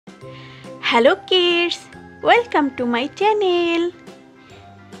Hello kids, welcome to my channel.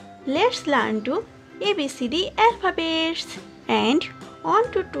 Let's learn to ABCD alphabets and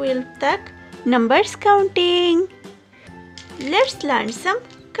 1 to 12 tak numbers counting. Let's learn some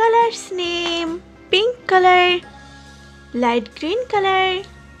colors name. Pink color, light green color,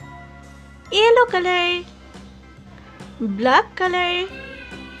 yellow color, black color,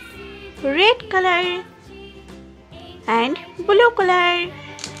 red color and blue color.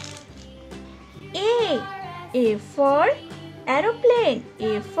 A for aeroplane,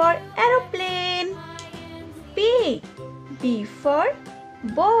 A for aeroplane. B for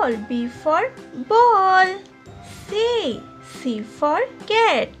ball, B for ball. C for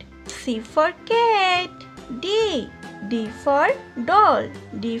cat, C for cat. D for doll,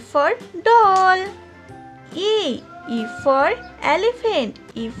 D for doll. E for elephant,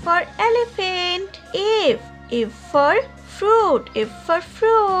 E for elephant. F for fruit, F for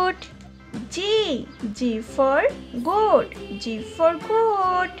fruit. G for goat, G for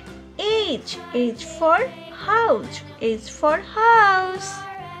goat. H for house, H for house.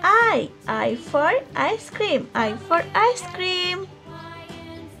 I for ice cream, I for ice cream.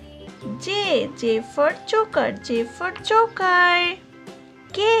 J for joker, J for joker.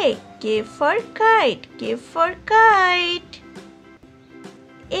 K for kite, K for kite.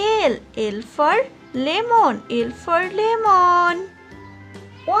 L for lemon, L for lemon.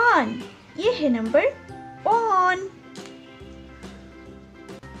 1 ये है number 1.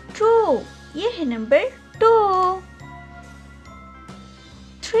 2 ये है number 2.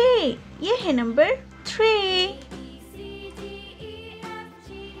 3 ये है number 3.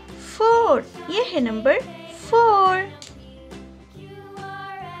 4 ये है number 4.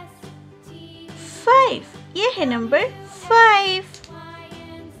 5 ये है नंबर 5.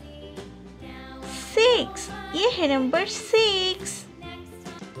 6 ये है नंबर 6.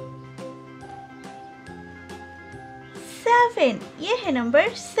 7 ये है नंबर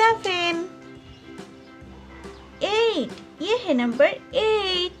 7. 8 ये है नंबर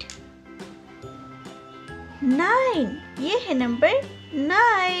 8. 9 ये है नंबर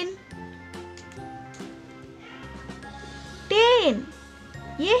 9. 10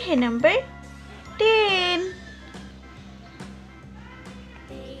 ये है नंबर 10.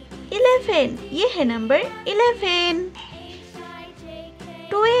 11 ये है नंबर 11.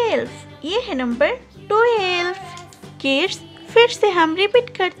 12 ये है नंबर 12. किड्स फिर से हम रिपीट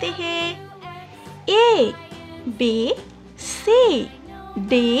करते हैं. A B C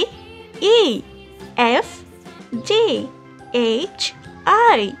D E F G H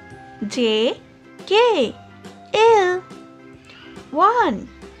I J K L. 1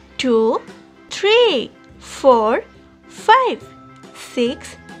 2 3 4 5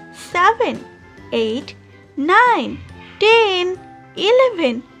 6 7 8 9 10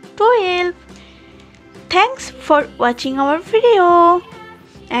 11 12. Thanks for watching our video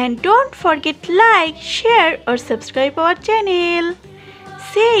and don't forget to like, share or subscribe our channel.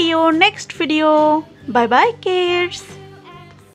 See you next video. Bye bye kids.